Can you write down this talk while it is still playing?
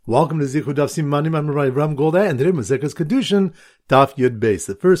Welcome to Zichud Daf Simanim. I'm Rabbi Ram Golda, and today Maseches Kiddushin, Daf Yud Beis.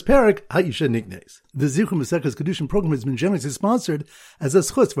 The first parak, Ha'isha Niknes. The Zichud Maseches Kiddushin program has been generously sponsored as a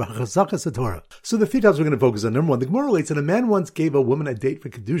schutz for Chazakas Torah. So the three topics we're going to focus on. Number one, the Gemara relates that a man once gave a woman a date for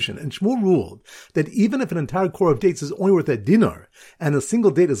Kiddushin, and Shmuel ruled that even if an entire core of dates is only worth a dinar, and a single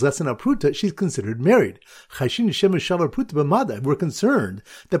date is less than a pruta, she's considered married. Chashin Shemesh Shavar Pruta B'Madai. We're concerned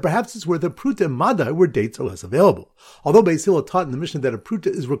that perhaps it's worth a pruta in Madai where dates are less available. Although Beis Hillel taught in the Mishnah that a pruta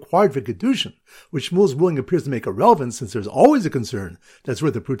is required for Kiddushin, which Shmuel's ruling appears to make irrelevant since there's always a concern that's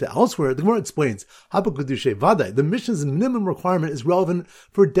worth a pruta elsewhere, the Gemara explains, Hapa Kedushay Vadai, the Mishnah's minimum requirement is relevant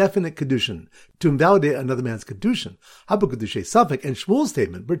for definite Kiddushin, to invalidate another man's Kiddushin. Hapa Kedushay Safek, and Shmuel's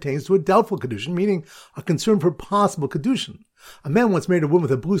statement pertains to a doubtful Kiddushin, meaning a concern for possible Kiddushin. A man once married a woman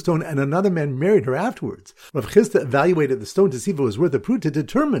with a blue stone, and another man married her afterwards. Rav Chisda evaluated the stone to see if it was worth a pruta to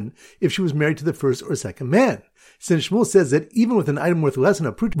determine if she was married to the first or second man. Since Shmuel says that even with an item worth less than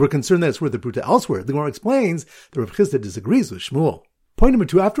a pruta, we're concerned that it's worth a pruta elsewhere, the Gemara explains that Rav Chisda disagrees with Shmuel. Point number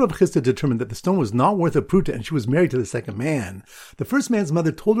two, after Rav Chisda determined that the stone was not worth a pruta and she was married to the second man, the first man's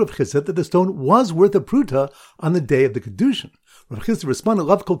mother told Rav Chisda that the stone was worth a pruta on the day of the Kiddushin. Rav Chisda responded,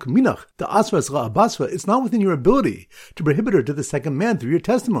 Lav kol kaminach, the asras la abasra, it's not within your ability to prohibit her to the second man through your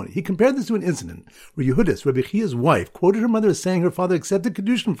testimony. He compared this to an incident where Yehudis, Rabbi Chia's wife, quoted her mother as saying her father accepted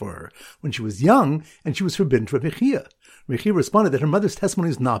Kiddushin for her when she was young and she was forbidden to Rabbi Chia. Rabbi Chia responded that her mother's testimony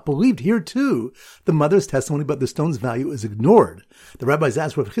is not believed. Here too, the mother's testimony about the stone's value is ignored. The rabbis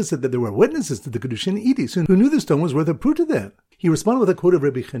asked Rav Chisda that there were witnesses to the Kiddushin Edis who knew the stone was worth a pruta then. He responded with a quote of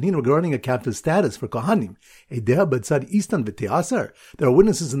Rabbi Chanin regarding a captive's status for Kohanim. Eideh b'tzad istan v'te'asar. There are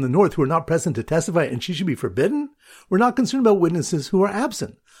witnesses in the north who are not present to testify and she should be forbidden? We're not concerned about witnesses who are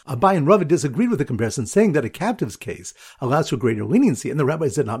absent. Abai and Rava disagreed with the comparison, saying that a captive's case allows for greater leniency, and the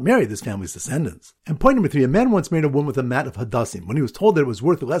rabbis did not marry this family's descendants. And point number three, a man once married a woman with a mat of hadassim. When he was told that it was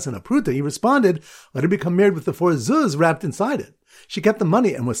worth less than a pruta, he responded, let her become married with the 4 zuz wrapped inside it. She kept the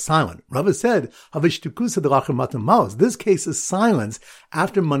money and was silent. Rava said, this case is silence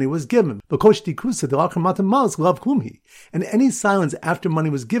after money was given. And any silence after money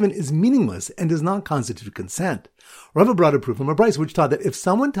was given is meaningless and does not constitute consent. Rava brought a proof from a brayso which taught that if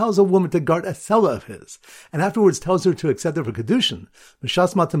someone tells a woman to guard a selah of his, and afterwards tells her to accept it for Kiddushin,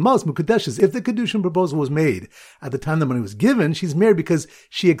 if the Kiddushin proposal was made at the time the money was given, she's married because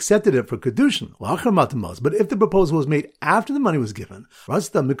she accepted it for Kiddushin. But if the proposal was made after the money was given,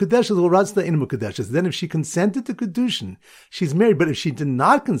 then if she consented to Kiddushin, she's married, but if she did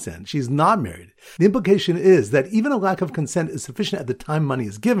not consent, she's not married. The implication is that even a lack of consent is sufficient at the time money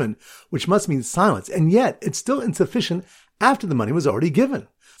is given, which must mean silence, and yet it's still insufficient after the money was already given.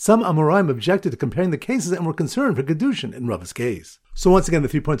 Some Amoraim objected to comparing the cases and were concerned for Kiddushin in Rava's case. So once again, the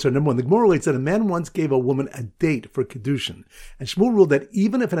 3 points are: number one, the Gemara relates that a man once gave a woman a date for Kiddushin, and Shmuel ruled that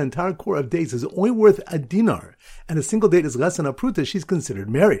even if an entire core of dates is only worth a dinar, and a single date is less than a pruta, she's considered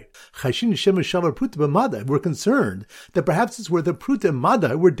married. Chashin Shemesh Shavar Pruta B'Madai. We're concerned that perhaps it's worth a pruta in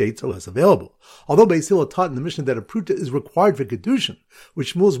Madai where dates are less available. Although Beis Hillel taught in the Mishnah that a pruta is required for Kiddushin,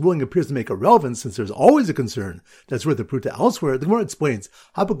 which Shmuel's ruling appears to make irrelevant since there's always a concern that's worth a pruta elsewhere, the Gemara explains,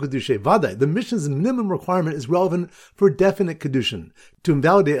 Hapa Kedushay Vadai, the Mishnah's minimum requirement is relevant for definite Kiddushin, to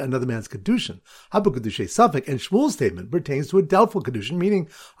invalidate another man's Kiddushin. Hapa Kedushay Safek, and Shmuel's statement pertains to a doubtful Kiddushin, meaning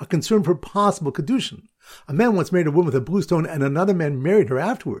a concern for possible Kiddushin. A man once married a woman with a blue stone, and another man married her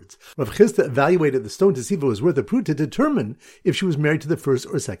afterwards. Rav Chisda evaluated the stone to see if it was worth a pruta to determine if she was married to the first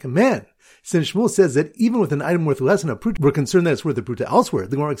or second man. Since Shmuel says that even with an item worth less than a pruta, we're concerned that it's worth a pruta elsewhere,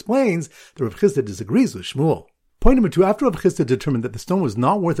 the Gemara explains that Rav Chisda disagrees with Shmuel. Point number two, after Rav Chisda determined that the stone was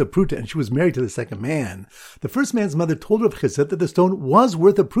not worth a pruta and she was married to the second man, the first man's mother told Rav Chisda that the stone was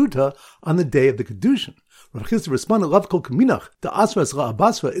worth a pruta on the day of the Kiddushin. Rav Chisda responded, Lav kol kaminach, the asras la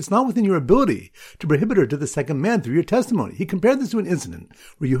abasra, it's not within your ability to prohibit her to the second man through your testimony. He compared this to an incident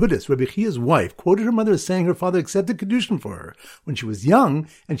where Yehudis, Rabbi Chia's wife, quoted her mother as saying her father accepted Kiddushin for her when she was young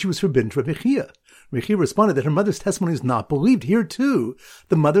and she was forbidden to Rabbi Chia. Rabbi Chia responded that her mother's testimony is not believed. Here too,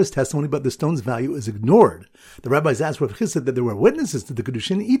 the mother's testimony about the stone's value is ignored. The rabbis asked Rav Chisda that there were witnesses to the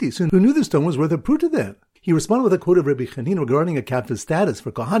Kiddushin Edis who knew the stone was worth a pruta then. He responded with a quote of Rabbi Chanin regarding a captive's status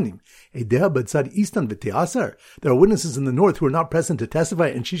for Kohanim. Eideh b'tzad istan v'te'asar. There are witnesses in the north who are not present to testify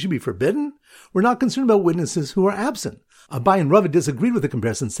and she should be forbidden? We're not concerned about witnesses who are absent. Abai and Rava disagreed with the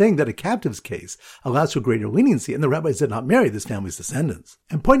comparison, saying that a captive's case allows for greater leniency, and the rabbis did not marry this family's descendants.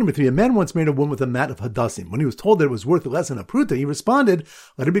 And point number three, a man once married a woman with a mat of hadassim. When he was told that it was worth less than a pruta, he responded,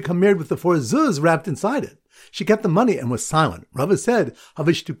 let her become married with the 4 zuz wrapped inside it. She kept the money and was silent. Rava said,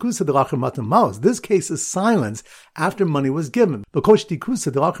 this case is silence after money was given.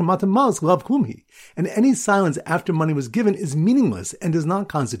 And any silence after money was given is meaningless and does not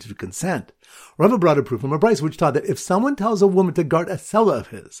constitute consent. Rava brought a proof from a brayso which taught that if someone tells a woman to guard a seller of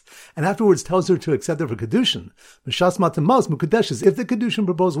his, and afterwards tells her to accept it for Kiddushin, if the Kiddushin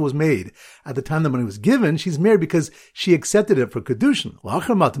proposal was made at the time the money was given, she's married because she accepted it for Kiddushin.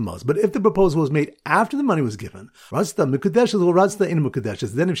 But if the proposal was made after the money was given, then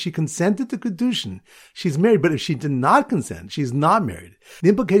if she consented to Kiddushin, she's married, but if she did not consent, she's not married. The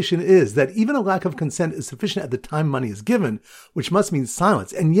implication is that even a lack of consent is sufficient at the time money is given, which must mean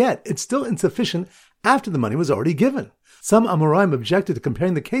silence, and yet it's still insufficient after the money was already given. Some Amoraim objected to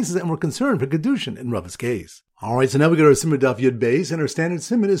comparing the cases and were concerned for Kiddushin in Rava's case. Alright, so now we go to our Simon Daf Yud Beis, and our standard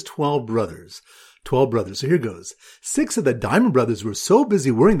Simon is 12 brothers. 12 brothers. So here goes. 6 of the Diamond brothers were so busy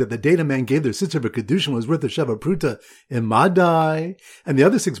worrying that the date a man gave their sister for Kiddushin was worth a Sheva Pruta in Madai. And the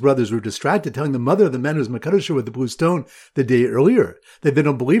other 6 brothers were distracted, telling the mother of the man who was Makadosh with the blue stone the day earlier that they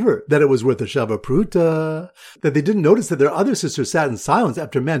don't believe her, that it was worth a Sheva Pruta. That they didn't notice that their other sister sat in silence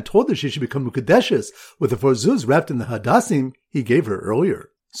after a man told her she should become Mukadeshes with the 4 zuz wrapped in the hadassim he gave her earlier.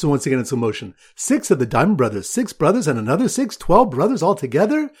 So once again in slow motion. 6 of the Diamond brothers, 6 brothers and another 6, 12 brothers all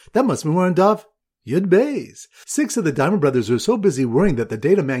together? That must be more on Daf Yud Beis. 6 of the Diamond brothers were so busy worrying that the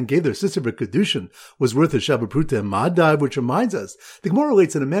date a man gave their sister for Kiddushin was worth a Sheva Pruta and Madai, which reminds us, the Gemara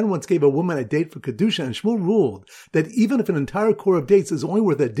relates that a man once gave a woman a date for Kiddushin, and Shmuel ruled that even if an entire core of dates is only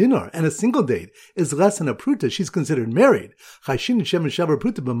worth a dinar and a single date is less than a Pruta, she's considered married. Chayshin and Shem and Sheva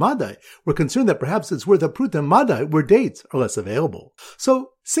Pruta b'Madai were concerned that perhaps it's worth a Pruta and Madai where dates are less available.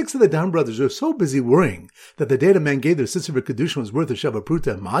 So 6 of the Diamond brothers were so busy worrying that the date a man gave their sister for Kiddushin was worth a Sheva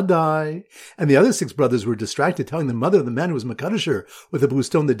Pruta and Madai, and the other 6 brothers were distracted, telling the mother of the man who was Makadosh her with a blue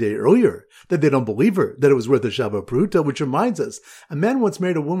stone the day earlier that they don't believe her, that it was worth a Sheva Pruta, which reminds us, a man once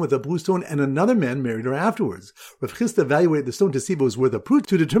married a woman with a blue stone and another man married her afterwards. Rav Chisda evaluated the stone to see if it was worth a Pruta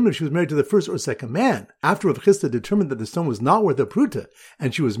to determine if she was married to the first or second man. After Rav Chisda determined that the stone was not worth a Pruta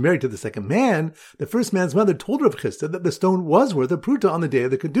and she was married to the second man, the first man's mother told Rav Chisda that the stone was worth a Pruta on the day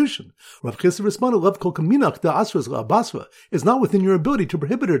of the Kiddushin. Rav Chisda responded, Lav kol kaminach da asras la'abasva is not within your ability to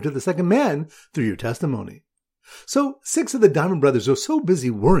prohibit her to the second man through your testimony. So 6 of the Diamond brothers were so busy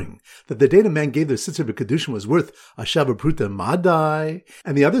worrying that the date a man gave their sister for Kiddushin was worth a Sheva Pruta Madai,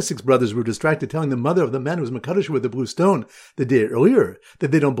 and the other 6 brothers were distracted, telling the mother of the man who was Makadosh with the blue stone the day earlier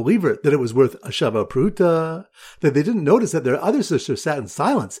that they don't believe her, that it was worth a Sheva Pruta, that they didn't notice that their other sister sat in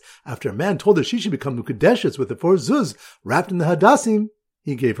silence after a man told her she should become Mukadeshes with the 4 zuz wrapped in the hadassim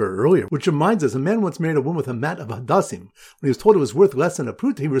he gave her earlier, which reminds us, a man once married a woman with a mat of hadassim. When he was told it was worth less than a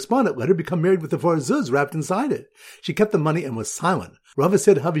pruta, he responded, let her become married with the 4 zuz wrapped inside it. She kept the money and was silent. Rava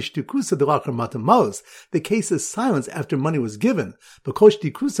said, the case is silence after money was given.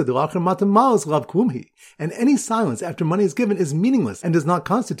 And any silence after money is given is meaningless and does not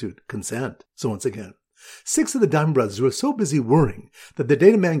constitute consent. So once again, 6 of the Diamond brothers were so busy worrying that the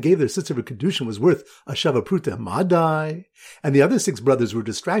date a man gave their sister for Kiddushin was worth a Sheva Pruta Madai, and the other 6 brothers were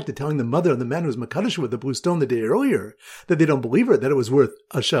distracted, telling the mother of the man who was Makadosh with the blue stone the day earlier that they don't believe her, that it was worth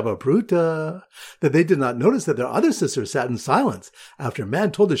a Sheva Pruta, that they did not notice that their other sister sat in silence after a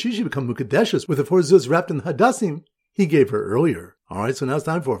man told her she should become Mukadeshes with the 4 zuz wrapped in the hadassim he gave her earlier. Alright, so now it's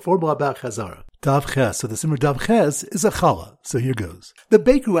time for 4 Blabach Chazara. Dav Ches. So the Simmer Dav Ches is a challah. So here goes. The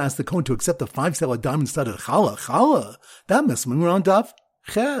baker who asked the Kohen to accept the 5-seller diamond-studded challah, that must mean we're on Dav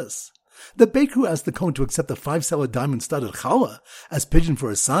Ches. The baker who asked the Kohen to accept the 5-seller diamond-studded challah as pigeon for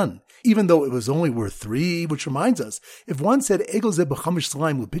his son, even though it was only worth 3, which reminds us, if one said, Egel ze b'chamish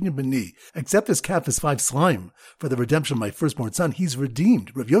slime l'pinyan b'ni, accept this calf as 5 slime for the redemption of my firstborn son, he's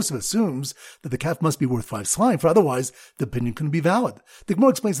redeemed. Rav Yosef assumes that the calf must be worth 5 slime, for otherwise the opinion couldn't be valid. The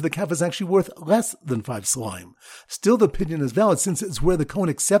Gemara explains that the calf is actually worth less than 5 slime. Still, the opinion is valid since it's where the Kohen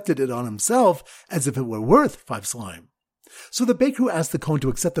accepted it on himself as if it were worth 5 slime. So the baker who asked the Kohen to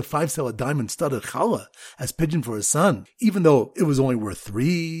accept the 5-seller diamond-studded challah as pigeon for his son, even though it was only worth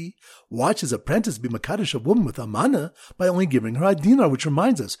 3, watched his apprentice be makadosh a woman with amana by only giving her a dinar, which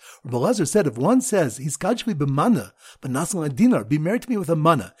reminds us, Rabbi Elazar said, if one says, he's kachli b'mana, but nasan a dinar, be married to me with a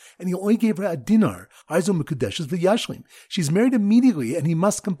mana, and he only gave her a dinar, arzo mekudeshes v'yashlim. She's married immediately, and he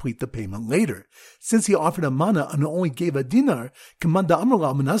must complete the payment later. Since he offered a mana and only gave a dinar, kamanda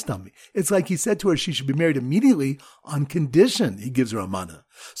amrla manastami. It's like he said to her she should be married immediately on condition he gives her a mana.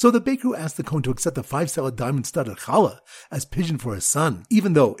 So the baker who asked the Kohen to accept the 5-seller diamond-studded challah as pigeon for his son,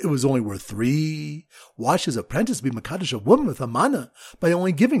 even though it was only worth 3, watched his apprentice be makadosh a woman with a mana by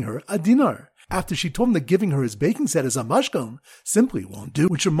only giving her a dinar. after she told him that giving her his baking set as a mashkon simply won't do.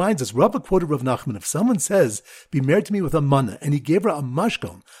 Which reminds us, Rava quoted Rav Nachman, if someone says, be married to me with a mana, and he gave her a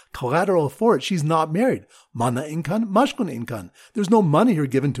mashkon, collateral for it, she's not married. Mana inkan, mashkon inkan. There's no money here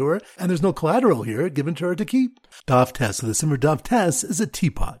given to her, and there's no collateral here given to her to keep. Daf Tes, so the Simmer Daf Tes is a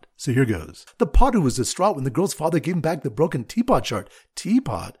teapot. So here goes. The potter was distraught when the girl's father gave him back the broken teapot shard.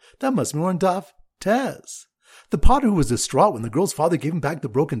 Teapot? That must be more on Daf Tes. The potter who was distraught when the girl's father gave him back the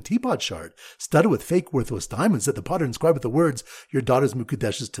broken teapot shard, studded with fake worthless diamonds that the potter inscribed with the words, your daughter's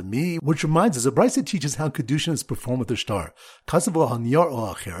mukadeshes to me, which reminds us, a brisa teaches how Kiddushin is performed with the shtar. Kasav al niyar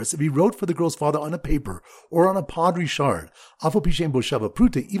o acheres, if he wrote for the girl's father on a paper or on a pottery shard, afal pishem boshava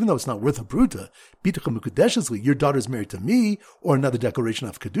pruta, even though it's not worth a pruta, bitucha mukadeshesli, your daughter's married to me, or another declaration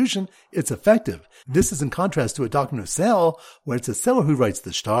of Kiddushin, it's effective. This is in contrast to a document of sale, where it's a seller who writes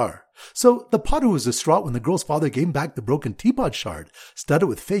the shtar. So the potter was distraught when the girl's father gave him back the broken teapot shard, studded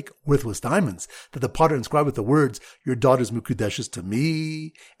with fake, worthless diamonds, that the potter inscribed with the words, your daughter's mukadeshes to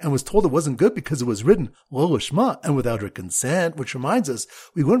me, and was told it wasn't good because it was written, lo lishma, and without her consent, which reminds us,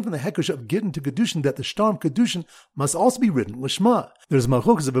 we learn from the Hekesh of Gittin to Kiddushin that the shtar of Kiddushin must also be written, lishma. There's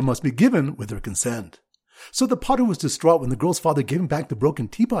malchukas if it must be given with her consent. So the potter was distraught when the girl's father gave him back the broken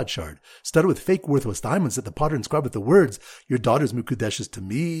teapot shard, studded with fake worthless diamonds that the potter inscribed with the words, your daughter's mukadeshes to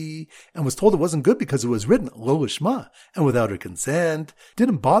me, and was told it wasn't good because it was written, lo lishma, and without her consent,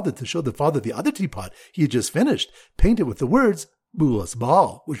 didn't bother to show the father the other teapot he had just finished, painted with the words, Bulas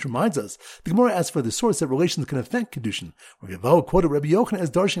Baal, which reminds us, the Gemara asks for the source that relations can affect Kiddushin. Ravo quoted Rabbi Yochanan as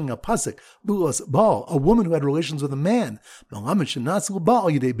darshaning a pasuk, Bulas Baal, a woman who had relations with a man.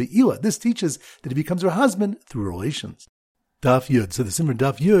 This teaches that he becomes her husband through relations. Daf Yud, so the Simmer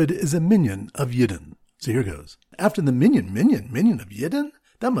Daf Yud is a minion of Yidden. So here goes. After the minion of Yidden?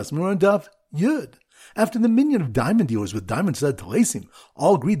 That must be more on Daf Yud. After the minion of diamond dealers with diamond studded telesim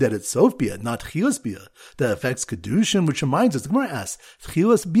all agreed that it's Sophia, not Chilas Bia, that affects Kiddushin, which reminds us, the Gemara asks,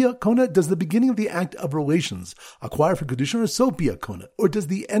 Chilas Bia Kona, does the beginning of the act of relations acquire for Kiddushin, or Sophia Kona, or does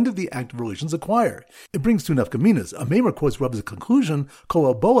the end of the act of relations acquire? It brings two nafkaminas. A Maimer quotes Rabbi's conclusion, Kol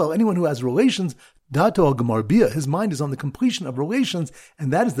al Boel, anyone who has relations, Dato al Gemar Bia, his mind is on the completion of relations,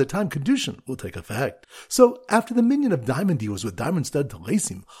 and that is the time Kiddushin will take effect. So, after the minion of diamond dealers with diamond studded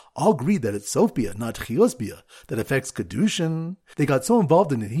telesim all agreed that it's Sophia, not Chilas Bia, that affects Kiddushin, they got so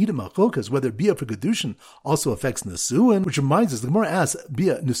involved in the heat of machlokas whether Bia for Kiddushin also affects Nesuin, which reminds us, the Gemara asks,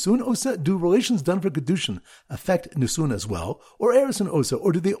 Bia, Nesuin Osa, do relations done for Kiddushin affect Nesuin as well, or Erison Osa,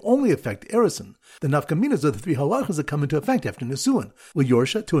 or do they only affect Erison? The nafkaminas are the three halachas that come into effect after Nesuin.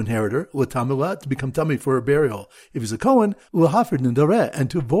 L'yorsha, to inherit her, l'tamila, to become tummy for her burial, if he's a Kohen, l'hafir nidare, and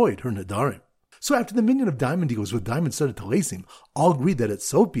to void her nadarim. So after the minion of diamond dealers with diamond studded telesim all agreed that it's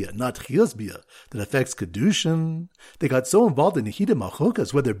Sophia, not Chilas Bia, that affects Kiddushin, they got so involved in the heat of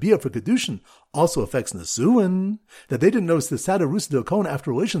machlokas whether Bia for Kiddushin also affects Nesuin, that they didn't notice the Sada Rusa Kohen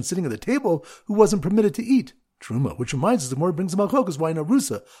after relations sitting at the table who wasn't permitted to eat Truma, which reminds us the more brings about Machlokas why in a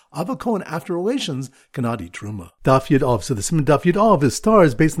Rusa, Ava Kohen after relations cannot eat Truma. Daf Yud Av. So the Simon Daf Yud Av is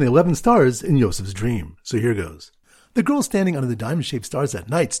stars based on the 11 stars in Yosef's dream. So here goes. The girl standing under the diamond-shaped stars at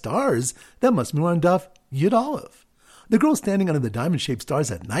night. Stars? That must be on Daf Yud Aleph. The girl standing under the diamond-shaped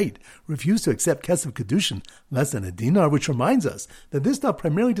stars at night refused to accept Kesef Kiddushin less than a dinar, which reminds us that this daf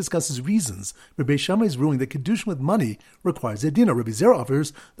primarily discusses reasons for Beis Shammai's ruling that Kiddushin with money requires a dinar. Rabbi Zera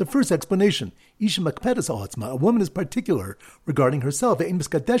offers the first explanation. Isha makpedes al hatzma, a woman is particular regarding herself, ve'ein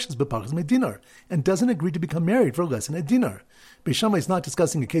miskadeshes b'pachas medinar, and doesn't agree to become married for less than a dinar. Beis Shammai is not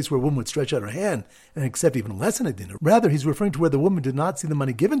discussing a case where a woman would stretch out her hand and accept even less than a dinar. Rather, he's referring to where the woman did not see the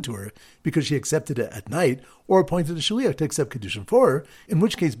money given to her because she accepted it at night or appointed a shaliach to accept Kiddushin for her, in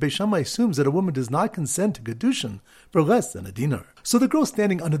which case Beis Shammai assumes that a woman does not consent to Kiddushin for less than a dinar. So the girl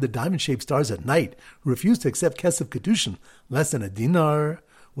standing under the diamond-shaped stars at night, who refused to accept Kesef Kiddushin less than a dinar,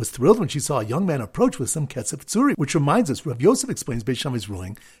 was thrilled when she saw a young man approach with some kesef tzuri, which reminds us, Rav Yosef explains Beis Shammai's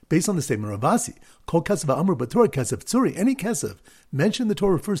ruling based on the statement of Ravasi. Kol kesef ha'amru b'Torah kesef tzuri, any kesef mentioned in the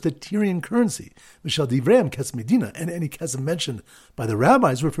Torah refers to Tyrian currency. Mishal divreim kesef medina, and any kesef mentioned by the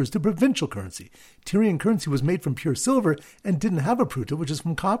rabbis refers to provincial currency. Tyrian currency was made from pure silver and didn't have a pruta, which is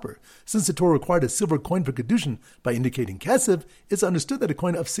from copper. Since the Torah required a silver coin for Kiddushin by indicating kesef, it's understood that a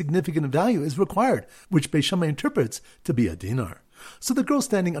coin of significant value is required, which Beis Shammai interprets to be a dinar. So the girl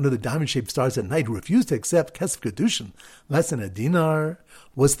standing under the diamond-shaped stars at night who refused to accept Kesef Kiddushin less than a dinar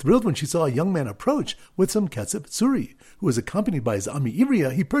was thrilled when she saw a young man approach with some Kesef Tzuri, who was accompanied by his Ami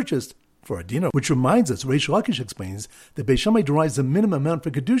Ivriya he purchased for a dinar. Which reminds us, Reish Lakish explains that Beis Shammai derives the minimum amount for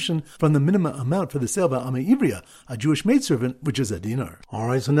Kiddushin from the minimum amount for the sale of Ami Ivriya, a Jewish maidservant, which is a dinar.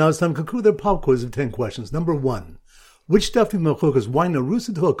 Alright, so now it's time to conclude their pop quiz of 10 questions. Number 1. Which daf in Machlokas why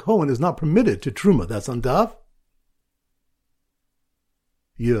Narusa to a Kohen is not permitted to Truma? That's on daf.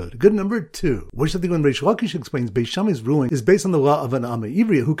 Yud. Good number 2. Which of the when Reish Lakish explains Beis Shammai's ruling is based on the law of an Amma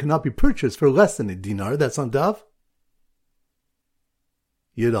Ivriya who cannot be purchased for less than a dinar? That's on daf.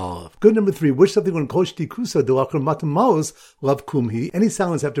 Yud Aleph. Good number 3. Which something when Kol Shtikusa Delachar Matamaos Lav Kumhi, any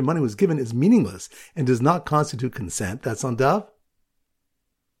silence after money was given is meaningless and does not constitute consent? That's on daf.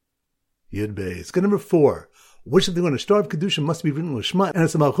 Yud Beis. Good number 4. Which something when a star of Kiddushin must be written Lishma and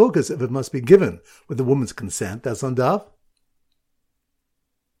it's a Malchokas if it must be given with the woman's consent? That's on daf.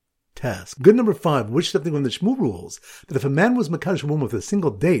 Test. Good number 5. Which something when the Shmuel rules that if a man was Makadosh a woman with a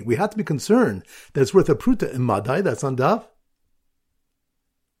single date, we have to be concerned that it's worth a pruta in Madai? That's on daf.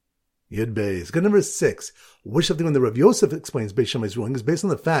 Yud Beis. Good number 6. Which something when the Rav Yosef explains Beis Shammai's ruling is based on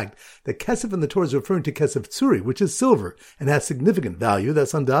the fact that Kesef in the Torah is referring to Kesef Tsuri, which is silver and has significant value?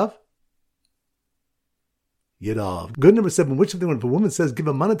 That's on daf. Yud Aleph. Good number 7. Which something when if a woman says give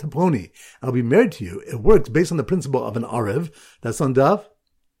a mana to Ploni, I'll be married to you, it works based on the principle of an Arev? That's on daf.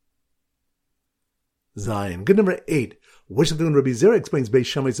 Zion. Good number 8. Which something when Rabbi Zera explains Beis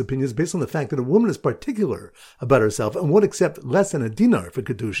Shammai's opinion is based on the fact that a woman is particular about herself and won't accept less than a dinar for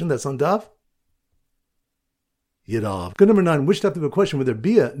Kiddushin? That's on daf. Yud Aleph. Good number 9. Which type of a question whether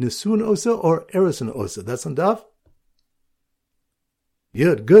be a Nisun Osa or Erison Osa? That's on daf.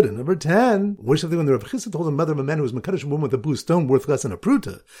 Yud. Good. And number 10. Which something when the Rav Chisa told the mother of a man who was Mekadosh a woman with a blue stone worth less than a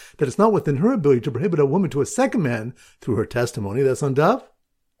pruta, that it's not within her ability to prohibit a woman to a second man through her testimony? That's on daf.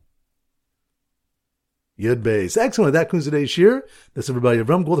 Yud Beis. Excellent. That concludes today's shir. That's everybody.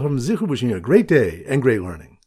 Avram Goldhar from Zichur wishing you a great day and great learning.